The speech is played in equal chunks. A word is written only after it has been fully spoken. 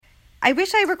I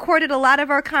wish I recorded a lot of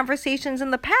our conversations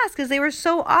in the past because they were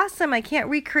so awesome. I can't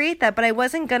recreate that, but I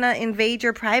wasn't going to invade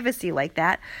your privacy like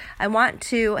that. I want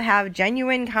to have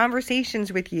genuine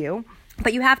conversations with you.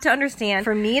 But you have to understand,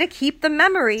 for me to keep the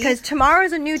memory, because tomorrow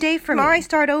is a new day for me. Tomorrow I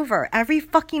start over. Every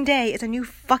fucking day is a new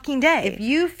fucking day. If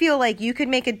you feel like you could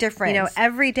make a difference,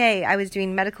 every day I was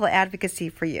doing medical advocacy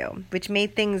for you, which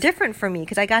made things different for me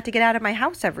because I got to get out of my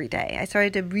house every day. I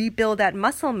started to rebuild that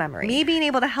muscle memory. Me being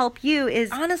able to help you is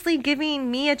honestly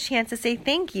giving me a chance to say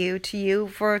thank you to you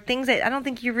for things that I don't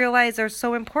think you realize are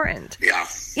so important.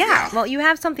 Yeah. Well, you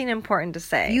have something important to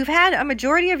say. You've had a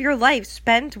majority of your life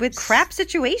spent with crap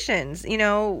situations.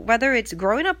 Whether it's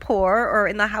growing up poor or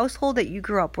in the household that you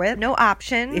grew up with, no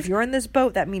option. If you're in this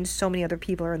boat, that means so many other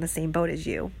people are in the same boat as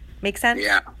you. Make sense?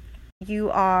 Yeah. You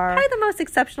are probably the most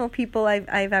exceptional people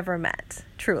I've ever met,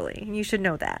 truly. You should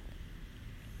know that.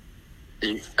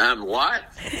 What?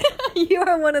 You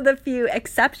are one of the few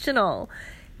exceptional,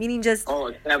 meaning just... Oh,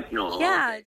 exceptional.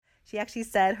 Yeah. Okay. She actually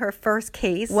said her first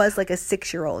case was like a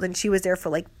 6-year-old and she was there for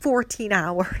like 14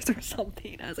 hours or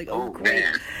something. I was like, oh great.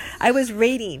 Man. I was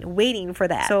waiting for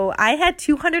that. So I had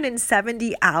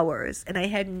 270 hours and I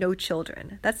had no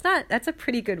children. That's a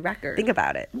pretty good record. Think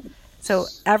about it. So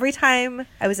every time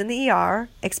I was in the ER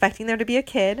expecting there to be a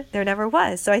kid, there never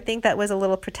was. So I think that was a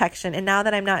little protection. And now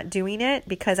that I'm not doing it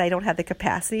because I don't have the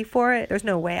capacity for it, there's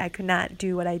no way I could not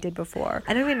do what I did before.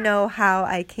 I don't even know how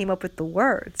I came up with the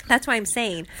words. That's why I'm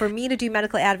saying for me to do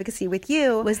medical advocacy with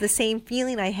you was the same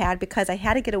feeling I had because I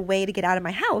had to get away to get out of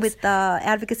my house. With the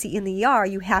advocacy in the ER,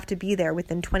 you have to be there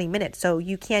within 20 minutes. So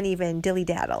you can't even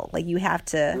dilly-daddle. Like you have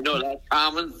to... That's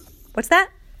common? What's that?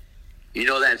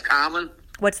 That's common?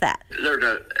 What's that? There's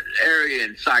an area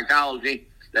in psychology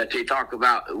that they talk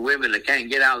about women that can't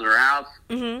get out of their house.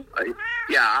 Mm-hmm.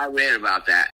 Yeah, I read about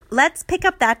that. Let's pick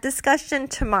up that discussion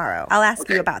tomorrow. I'll ask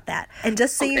you about that. And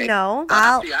just so you know,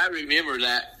 I remember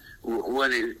that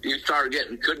when you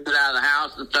started couldn't get out of the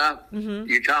house and stuff. Mm-hmm.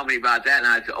 You told me about that, and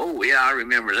I said, oh, yeah, I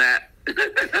remember that.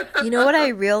 You know what I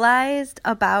realized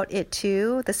about it,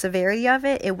 too? The severity of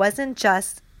it? It wasn't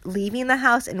just leaving the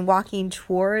house and walking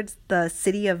towards the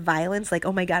city of violence, like,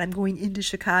 oh my God, I'm going into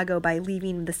Chicago by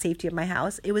leaving the safety of my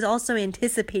house. It was also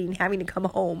anticipating having to come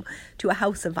home to a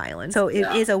house of violence. So it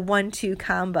is a 1-2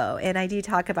 combo. And I do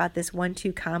talk about this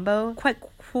 1-2 combo quite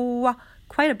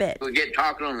a bit. We get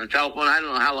talking on the telephone. I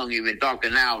don't know how long you've been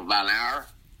talking now, about an hour?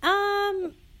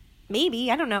 Maybe.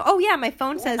 I don't know. Oh, yeah, my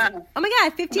phone says, oh my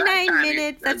God, 59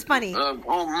 minutes. That's funny. A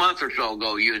month or so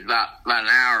ago, you was about an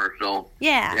hour or so.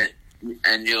 Yeah.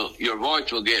 And your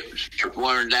voice will get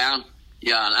worn down.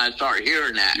 Yeah, and I start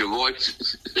hearing that, your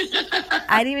voice.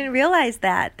 I didn't even realize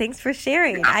that. Thanks for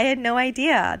sharing. I had no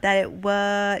idea that it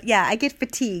was... Yeah, I get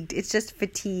fatigued. It's just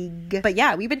fatigue. But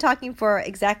yeah, we've been talking for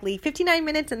exactly 59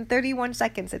 minutes and 31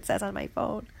 seconds, it says on my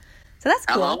phone. So that's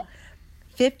cool. Hello?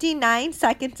 59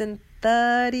 seconds and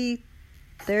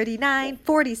 39,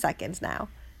 40 seconds now.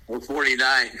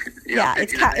 49. Yeah,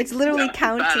 it's literally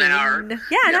counting. About an hour.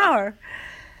 Yeah, an hour.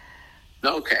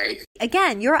 Okay.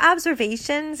 Again, your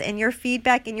observations and your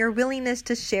feedback and your willingness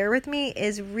to share with me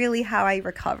is really how I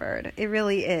recovered. It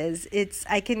really is.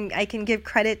 I can give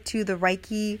credit to the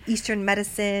Reiki, Eastern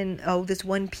medicine, this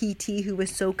one PT who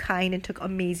was so kind and took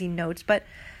amazing notes. But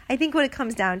I think what it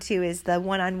comes down to is the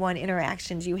one-on-one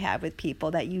interactions you have with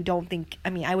people that you don't think,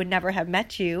 I would never have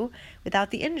met you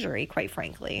without the injury, quite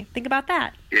frankly. Think about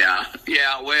that. Yeah,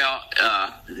 well,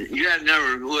 you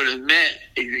never would have met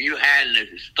if you hadn't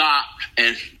stopped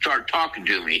and started talking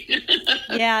to me.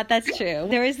 Yeah, that's true.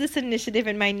 There is this initiative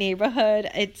in my neighborhood.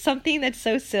 It's something that's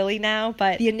so silly now,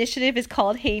 but the initiative is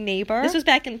called Hey Neighbor. This was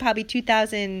back in probably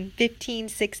 2015,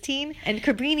 16, and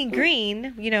Cabrini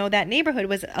Green, that neighborhood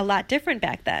was a lot different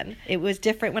back then. It was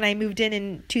different when I moved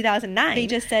in 2009. They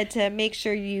just said to make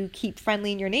sure you keep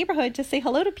friendly in your neighborhood, to say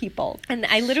hello to people. And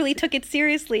I literally took it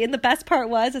seriously. And the best part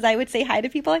was I would say hi to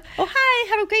people like, oh, hi,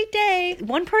 have a great day.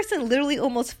 One person literally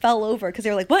almost fell over because they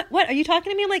were like, what, are you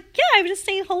talking to me? I'm like, yeah, I was just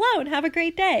saying hello and have a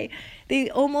great day. They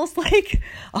almost like,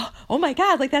 oh my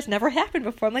God, like that's never happened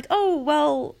before. I'm like, oh,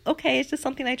 well, okay, it's just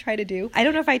something I try to do. I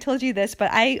don't know if I told you this, but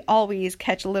I always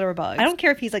catch litter bugs. I don't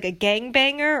care if he's like a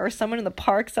gangbanger or someone in the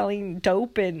park selling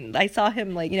dope and I saw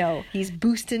him like, he's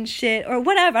boosting shit or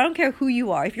whatever. I don't care who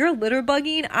you are. If you're litter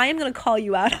bugging, I am going to call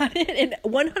you out on it. And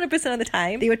 100% of the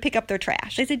time, they would pick up their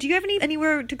trash. They said, do you have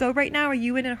anywhere to go right now? Are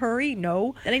you in a hurry?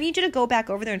 No. Then I need you to go back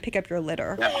over there and pick up your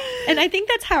litter. Yeah. And I think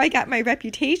that's how I got my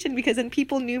reputation, because then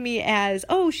people knew me as,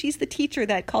 oh, she's the teacher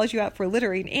that calls you out for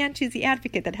littering and she's the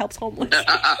advocate that helps homeless. You're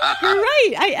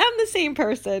right. I am the same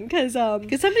person, because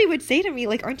somebody would say to me,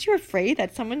 like, aren't you afraid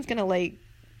that someone's going to like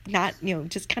not,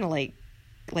 just kind of like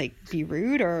like be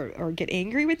rude or get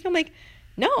angry with you. I'm like,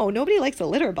 no, nobody likes a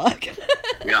litter bug.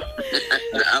 Yeah.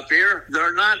 Up here,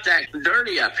 they're not that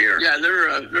dirty up here. Yeah,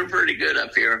 they're pretty good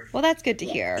up here. Well, that's good to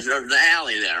hear. There's an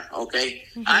alley there, okay?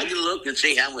 I can look and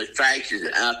see how much trash is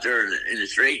out there in the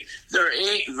street. There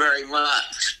ain't very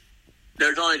much.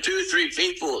 There's only 2 or 3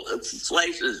 people,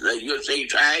 places that you'll see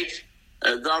trash,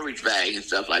 garbage bag and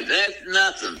stuff like that.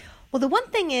 That's nothing. Well, the one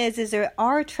thing is there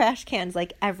are trash cans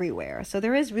like everywhere, so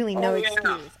there is really no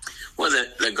excuse. Well,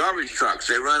 the garbage trucks,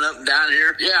 they run up and down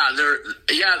here. They're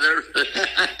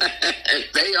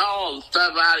they haul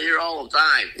stuff out here all the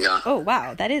time. Yeah. Oh,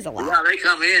 wow, that is a lot. Yeah, they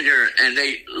come in here and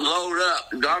they load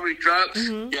up garbage trucks.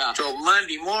 Yeah. So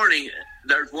Monday morning,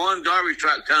 there's one garbage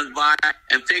truck comes by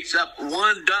and picks up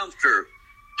one dumpster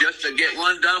just to get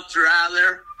one dumpster out of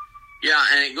there. Yeah,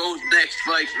 and it goes next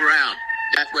place around.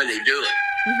 That's where they do it.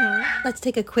 Let's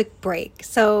take a quick break.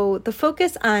 So the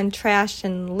focus on trash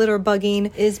and litter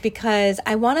bugging is because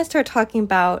I want to start talking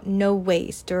about no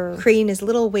waste or creating as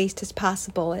little waste as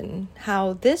possible, and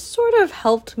how this sort of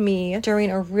helped me during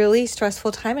a really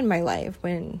stressful time in my life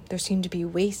when there seemed to be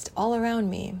waste all around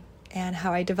me, and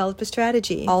how I developed a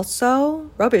strategy.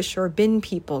 Also, rubbish or bin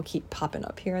people keep popping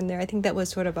up here and there. I think that was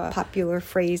sort of a popular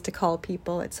phrase to call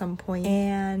people at some point.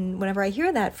 And whenever I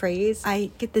hear that phrase,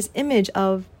 I get this image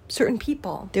of certain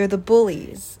people. They're the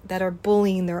bullies that are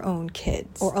bullying their own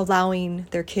kids or allowing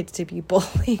their kids to be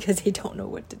bullied because they don't know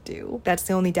what to do. That's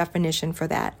the only definition for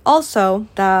that. Also,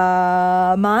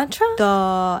 the mantra,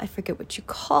 I forget what you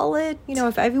call it. You know,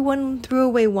 if everyone threw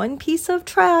away 1 piece of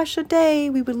trash a day,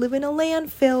 we would live in a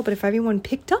landfill. But if everyone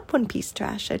picked up 1 piece of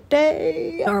trash a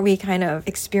day, are we kind of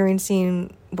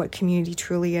experiencing what community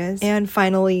truly is? And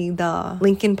finally, the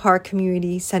Lincoln Park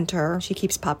Community Center, she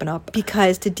keeps popping up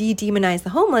because to de-demonize the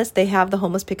homeless, they have the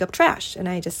homeless pick up trash. And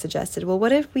I just suggested, well,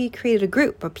 what if we created a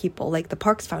group of people like the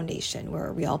Parks Foundation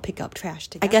where we all pick up trash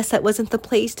together? I guess that wasn't the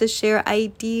place to share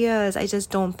ideas. I just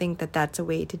don't think that that's a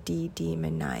way to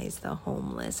de-demonize the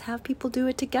homeless. Have people do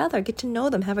it together, get to know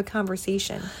them, have a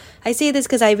conversation. I say this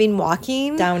because I've been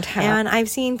walking downtown and I've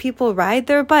seen people ride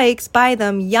their bikes by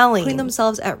them yelling, putting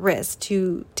themselves at risk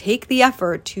to take the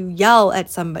effort to yell at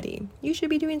somebody. You should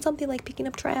be doing something like picking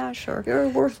up trash or you're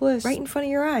worthless right in front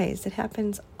of your eyes. It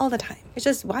happens all the time. It's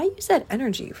just, why use that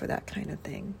energy for that kind of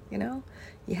thing, you know?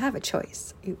 You have a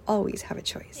choice. You always have a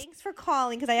choice. Thanks for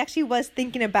calling, because I actually was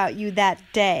thinking about you that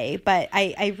day, but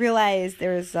I realized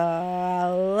there's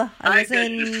I got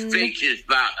speeches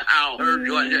about how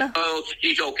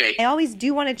she's okay. I always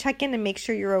do want to check in and make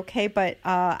sure you're okay, but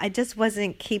I just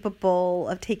wasn't capable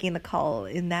of taking the call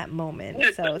in that moment.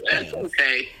 That's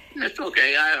okay. That's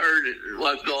okay. I heard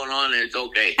what's going on, and it's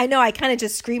okay. I know. I kind of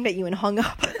just screamed at you and hung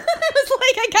up. I was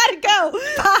like, I gotta go.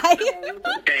 Bye.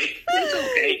 Okay. It's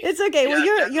okay. It's okay. Well,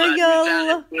 you're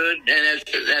good,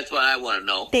 and that's what I want to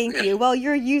know. Thank you. Well,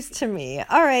 you're used to me.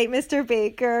 All right, Mr.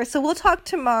 Baker. So we'll talk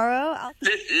tomorrow.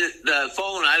 The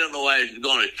phone, I don't know why it's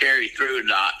going to carry through or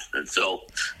not, and so.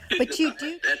 But you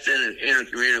do. That's in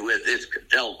agreement with this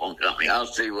telephone company. I'll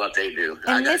see what they do.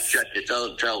 I got to shut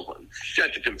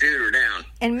the computer down.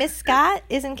 And Miss Scott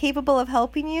isn't capable of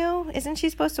helping you? Isn't she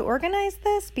supposed to organize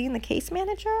this, being the case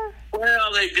manager?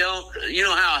 Well, they don't. You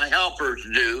know how helpers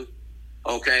do.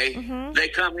 Okay, They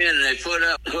come in and they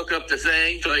hook up the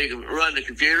thing so you can run the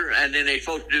computer, and then they're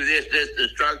supposed to do this,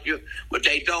 instruct you, but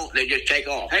they don't. They just take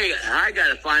off. Hey, I got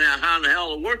to find out how in the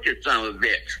hell to work this son of a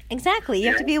bitch. Exactly. You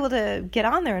have to be able to get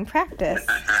on there and practice.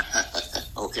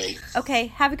 Okay. Okay.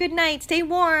 Have a good night. Stay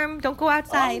warm. Don't go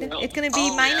outside. It's going to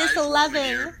be minus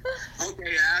 11.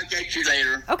 Okay, I'll get you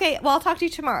later. Okay. Well, I'll talk to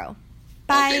you tomorrow.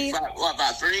 Bye. Okay, what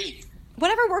about 3?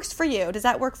 Whatever works for you. Does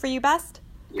that work for you best?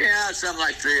 Yeah, something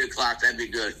like 3 o'clock. That'd be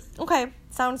good. Okay,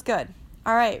 sounds good.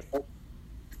 All right.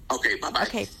 Okay, bye-bye.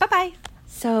 Okay, bye-bye.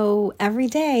 So every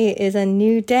day is a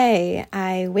new day.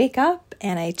 I wake up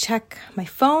and I check my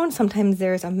phone. Sometimes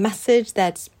there's a message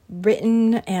that's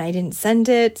written and I didn't send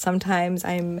it. Sometimes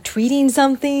I'm tweeting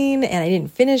something and I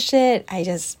didn't finish it. I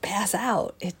just pass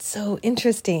out. It's so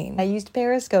interesting. I used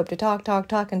Periscope to talk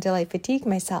until I fatigued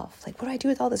myself. Like, what do I do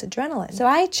with all this adrenaline? So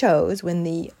I chose, when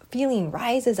the feeling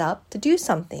rises up, to do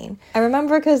something. I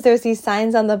remember because there's these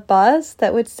signs on the bus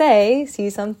that would say, see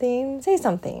something, say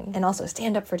something. And also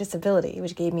stand up for disability,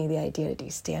 which gave me the idea to do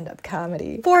stand-up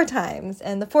comedy 4 times.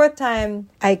 And the 4th time,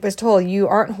 I was told, you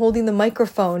aren't holding the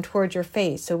microphone towards your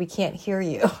face, so we can't hear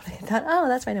you. I thought, oh,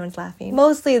 that's why no one's laughing.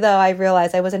 Mostly, though, I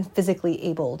realized I wasn't physically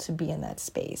able to be in that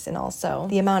space. And also,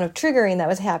 the amount of triggering that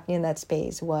was happening in that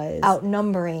space was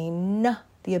outnumbering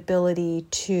the ability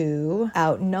to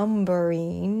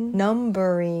numbering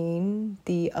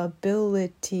the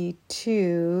ability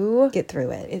to get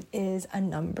through it. It is a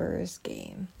numbers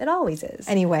game. It always is.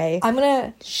 Anyway, I'm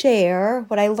going to share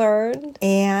what I learned,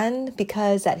 and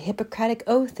because that Hippocratic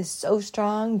oath is so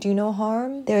strong, do no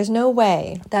harm, there's no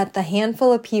way that the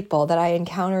handful of people that I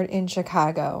encountered in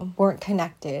Chicago weren't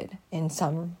connected in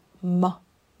some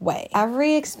way.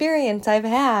 Every experience I've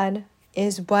had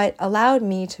is what allowed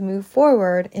me to move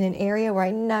forward in an area where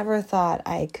I never thought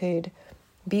I could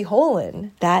be whole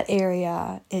in. That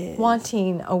area is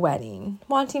wanting a wedding,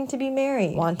 wanting to be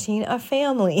married, wanting a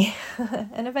family.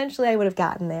 And eventually I would have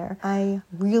gotten there. I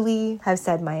really have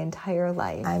said my entire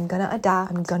life, I'm going to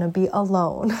adopt, I'm going to be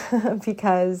alone.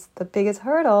 Because the biggest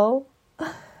hurdle,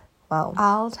 well,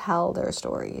 I'll tell their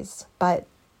stories, but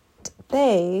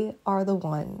they are the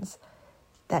ones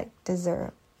that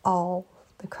deserve all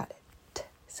the credit.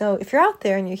 So if you're out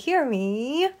there and you hear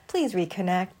me, please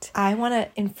reconnect. I want to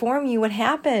inform you what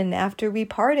happened after we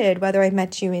parted, whether I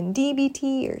met you in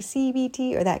DBT or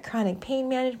CBT or that chronic pain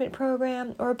management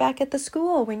program or back at the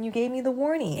school when you gave me the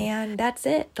warning. And that's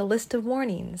it, the list of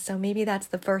warnings. So maybe that's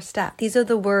the first step. These are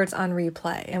the words on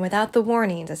replay. And without the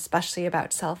warnings, especially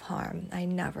about self-harm, I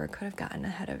never could have gotten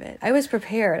ahead of it. I was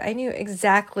prepared. I knew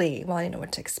exactly, well, I didn't know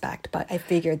what to expect, but I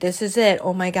figured this is it.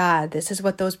 Oh my God, this is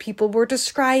what those people were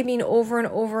describing over and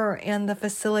over, and the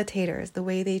facilitators, the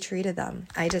way they treated them.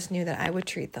 I just knew that I would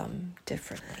treat them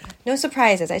differently. No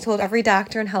surprises. I told every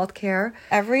doctor in healthcare,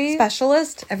 every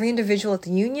specialist, every individual at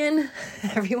the union,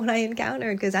 everyone I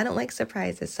encountered, because I don't like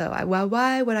surprises. So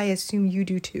why would I assume you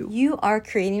do too? You are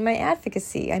creating my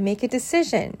advocacy. I make a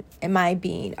decision. Am I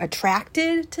being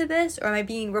attracted to this or am I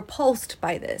being repulsed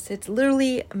by this? It's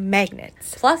literally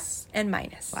magnets, plus and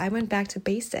minus. I went back to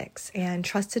basics and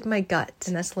trusted my gut,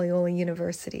 and that's Loyola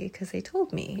University, because they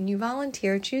told me, when you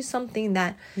volunteer, choose something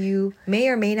that you may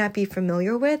or may not be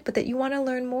familiar with, but that you want to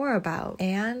learn more about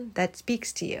and that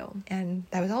speaks to you. And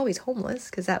I was always homeless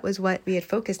because that was what we had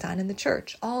focused on in the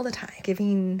church all the time.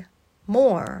 Giving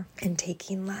more and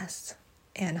taking less,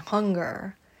 and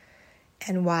hunger.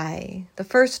 And why the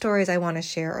first stories I want to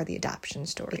share are the adoption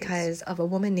stories, because of a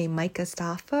woman named Micah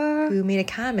Stauffer who made a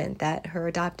comment that her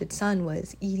adopted son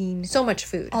was eating so much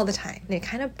food all the time. And it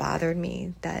kind of bothered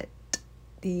me that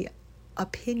the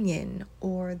opinion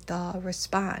or the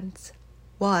response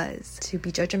was to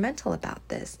be judgmental about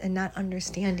this and not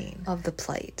understanding of the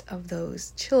plight of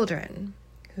those children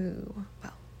who,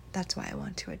 well, that's why I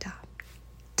want to adopt.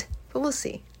 But we'll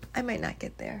see. I might not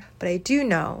get there. But I do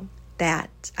know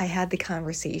that I had the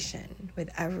conversation with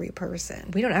every person.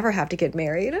 We don't ever have to get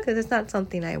married because it's not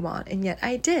something I want, and yet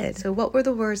I did. So what were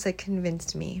the words that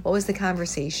convinced me? What was the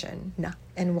conversation? No.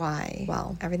 And why?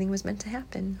 Well, everything was meant to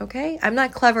happen, okay? I'm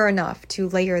not clever enough to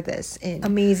layer this in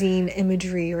amazing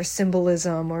imagery or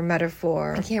symbolism or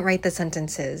metaphor. I can't write the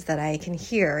sentences that I can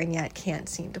hear and yet can't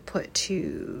seem to put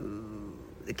to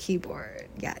the keyboard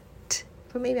yet.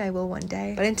 But maybe I will one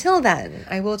day. But until then,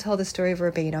 I will tell the story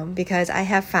verbatim because I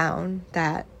have found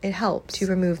that it helps to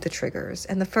remove the triggers.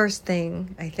 And the first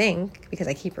thing, I think, because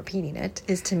I keep repeating it,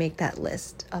 is to make that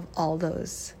list of all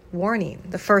those warning.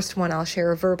 The first one I'll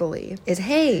share verbally is,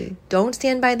 hey, don't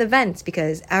stand by the vents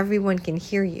because everyone can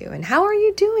hear you. And how are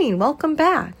you doing? Welcome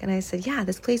back. And I said, yeah,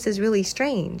 this place is really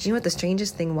strange. You know what the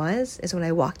strangest thing was? Is when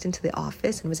I walked into the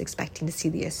office and was expecting to see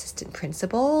the assistant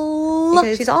principal.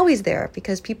 Because she's always there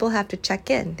because people have to check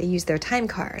in. They use their time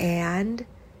card.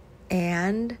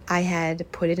 And I had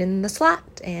put it in the slot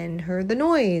and heard the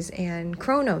noise, and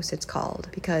Chronos it's called,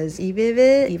 because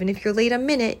even if you're late a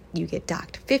minute, you get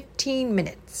docked 15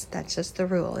 minutes. That's just the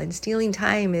rule. And stealing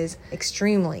time is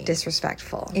extremely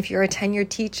disrespectful. If you're a tenured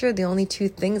teacher, the only two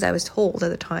things I was told at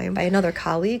the time by another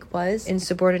colleague was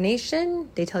insubordination.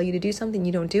 They tell you to do something,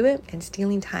 you don't do it, and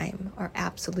stealing time are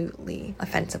absolutely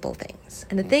offensible things.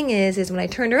 And the thing is when I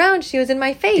turned around, she was in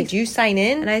my face. Did you sign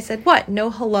in? And I said, what? No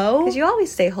hello? Because you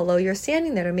always say hello. You're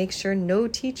standing there to make sure no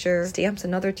teacher stamps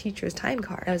another teacher's time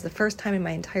card. That was the first time in my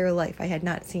entire life I had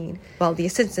not seen, well, the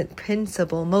assistant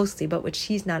principal mostly, but when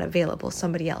she's not available,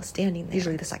 somebody else standing there,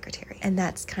 usually the secretary. And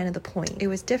that's kind of the point. It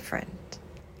was different.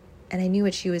 And I knew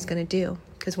what she was going to do.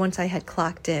 Because once I had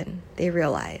clocked in, they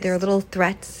realized there are little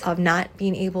threats of not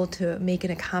being able to make an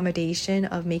accommodation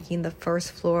of making the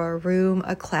first floor room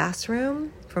a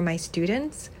classroom. for my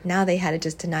students, now they had to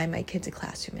just deny my kids a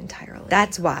classroom entirely.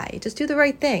 That's why. Just do the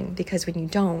right thing, because when you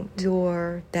don't,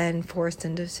 you're then forced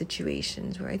into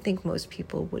situations where I think most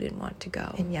people wouldn't want to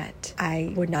go. And yet,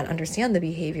 I would not understand the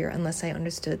behavior unless I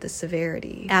understood the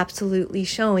severity. Absolutely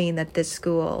showing that this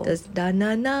school does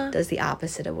the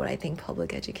opposite of what I think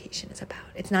public education is about.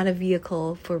 It's not a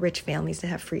vehicle for rich families to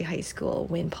have free high school,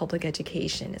 when public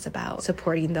education is about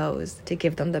supporting those to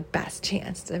give them the best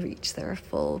chance to reach their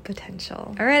full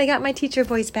potential. All right, I got my teacher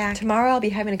voice back. Tomorrow I'll be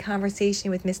having a conversation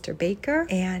with Mr. Baker,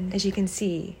 and as you can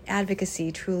see,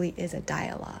 advocacy truly is a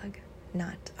dialogue,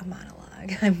 not a monologue.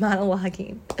 I'm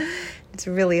monologuing. It's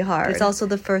really hard. But it's also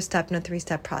the first step in a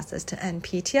 3-step process to end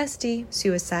PTSD,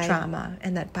 suicide, trauma,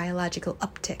 and that biological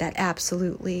uptick that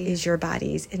absolutely is your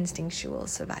body's instinctual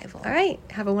survival. All right,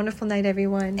 have a wonderful night,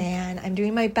 everyone. And I'm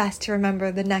doing my best to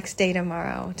remember the next day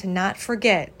tomorrow, to not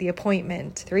forget the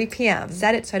appointment, 3 p.m.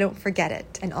 Set it so I don't forget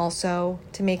it. And also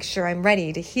to make sure I'm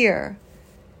ready to hear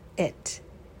it.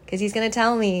 Because he's going to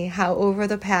tell me how over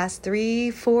the past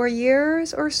 3-4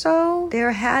 years or so,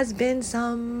 there has been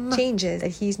some changes that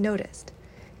he's noticed.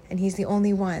 And he's the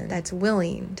only one that's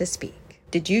willing to speak.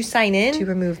 Did you sign in to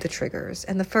remove the triggers?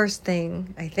 And the first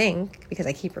thing, I think, because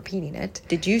I keep repeating it,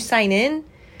 did you sign in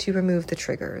to remove the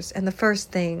triggers? And the first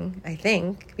thing, I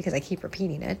think, because I keep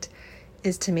repeating it,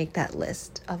 is to make that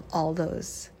list of all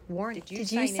those warnings.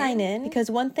 Did you sign in?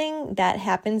 Because one thing that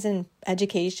happens in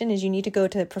education is you need to go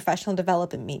to professional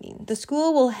development meeting. The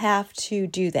school will have to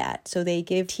do that. So they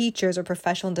give teachers a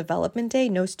professional development day,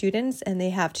 no students, and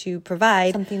they have to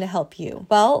provide something to help you.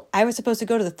 Well, I was supposed to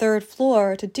go to the 3rd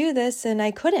floor to do this, and I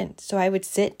couldn't. So I would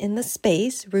sit in the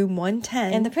space, room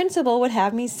 110, and the principal would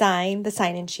have me sign the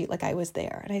sign-in sheet like I was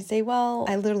there. And I'd say, well,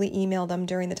 I literally emailed them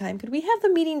during the time, could we have the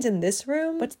meetings in this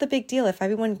room? What's the big deal if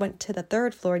everyone went to the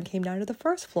 3rd floor and came down to the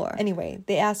 1st floor? Anyway,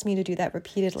 they asked me to do that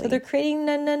repeatedly. So they're creating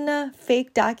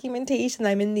fake documentation.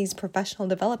 I'm in these professional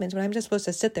developments when I'm just supposed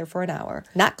to sit there for an hour.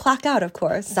 Not clock out, of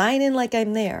course. Sign in like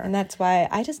I'm there. And that's why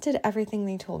I just did everything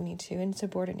they told me to in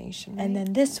subordination. Right? And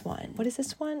then this one. What is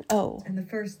this one? Oh. And the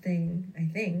first thing, I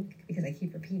think, because I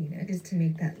keep repeating it, is to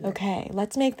make that list. Okay,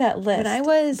 let's make that list. When I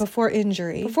was before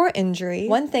injury,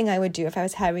 one thing I would do if I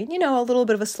was having, a little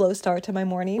bit of a slow start to my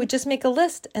morning, would just make a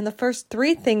list. And the first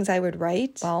 3 things I would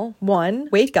write, well, 1,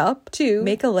 wake up, 2,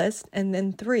 make a list, and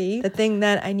then 3, the thing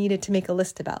that I needed to make a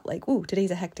list about, like, ooh,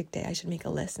 today's a hectic day, I should make a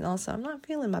list, and also I'm not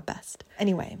feeling my best.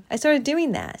 Anyway, I started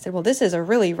doing that. I said, well, this is a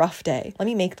really rough day. Let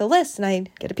me make the list, and I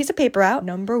get a piece of paper out.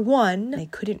 Number 1, I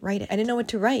couldn't write it. I didn't know what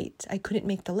to write. I couldn't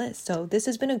make the list. So this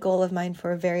has been a goal of mine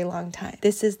for a very long time.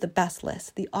 This is the best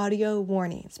list. The audio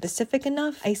warning. Specific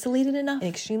enough, isolated enough, and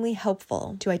extremely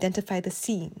helpful to identify the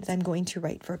scenes I'm going to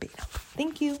write verbatim.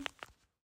 Thank you.